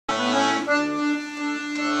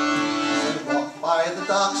the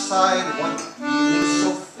dockside one evening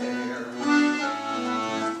so fair.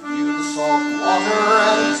 View the salt water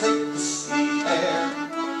and take the sea air.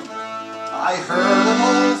 I heard an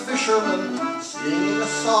old fisherman sing a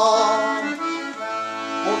song.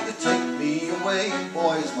 Won't you take me away,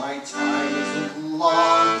 boys, my time isn't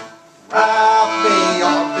long. Wrap me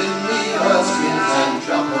up in the oilskins and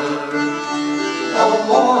jumpers. No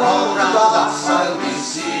more on the docks I'll be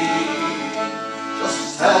seen.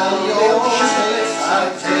 Just tell the ocean mates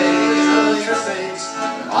I've taken your face,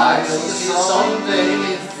 and I will see you someday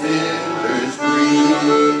in Fiddlers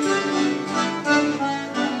Green.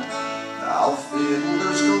 Now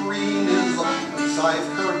Fiddlers Green is a place I've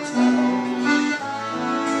heard tell.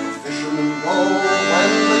 Fishermen go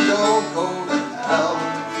when they don't go to hell.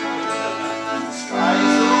 The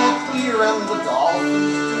skies are all clear and the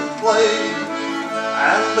dolphins do play,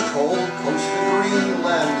 and the cold coast of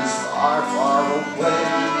Greenland is far, far away.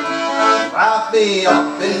 Wrap me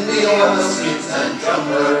up in the oilskins and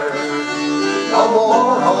jumpers. No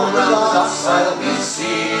more on the docks I'll be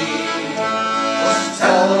seen. Just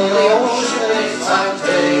tell the ocean mates I'm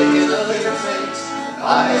taking the liquor fakes, and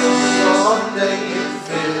I'll see you someday in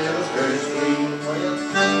Fiddlers Green.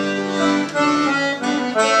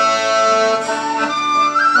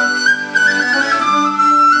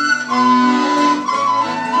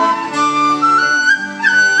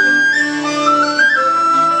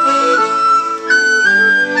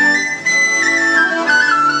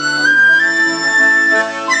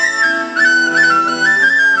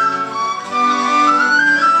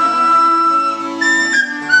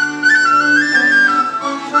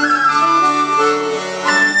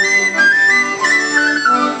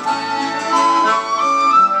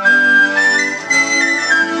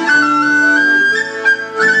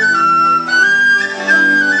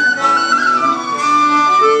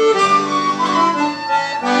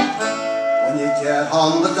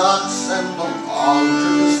 On the docks and along to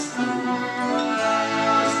the street,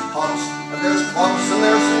 there's pubs and there's clubs and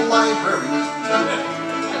there's libraries too.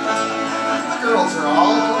 The girls are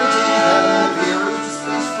all pretty and the beer is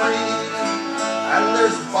free, and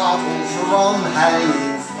there's bottles of rum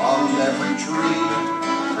hanging from every tree.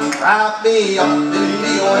 Wrap me up in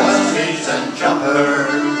the oilskins and jumpers.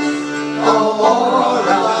 No more on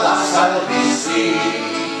the docks I'll be seen.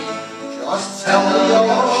 Just tell the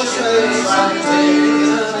ocean mates I'm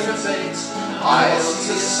taking the liquor fakes, I'll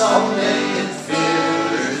see you someday in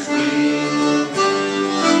Fiddlers Green.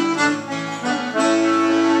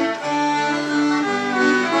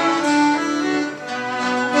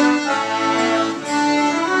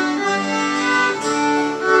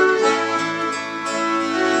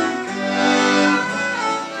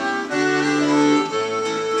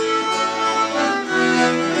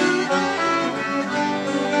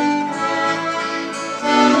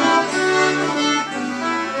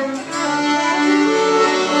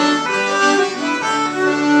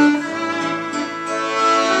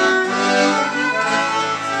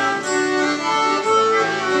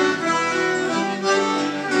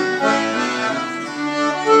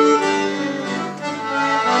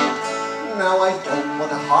 Now I don't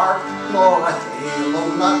want a harp nor a halo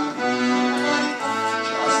nut.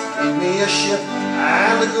 Just give me a ship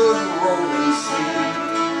and a good rolling sea.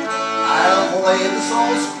 I'll play the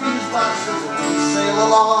soul squeeze box as we sail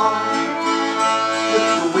along, with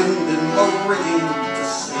the wind in the rigging to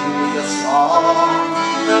sing me a song.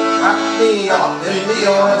 Wrap me up in the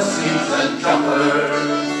oilskins and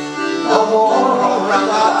jumpers. No more on the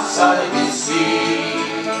docks I'll be seen.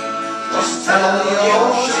 Just tell the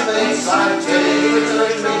ocean mates I'm taking the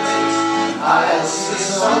liquor fakes, I'll see you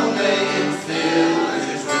someday in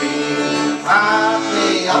Fiddlers Green. Wrap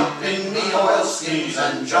me up in the oilskins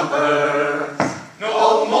and jumper.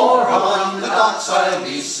 No more on the docks I'll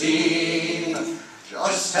be seen.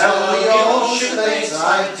 Just tell the ocean mates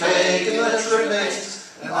I'm taking the liquor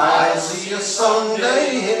fakes, and I'll see you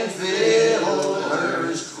someday in Fiddlers Green.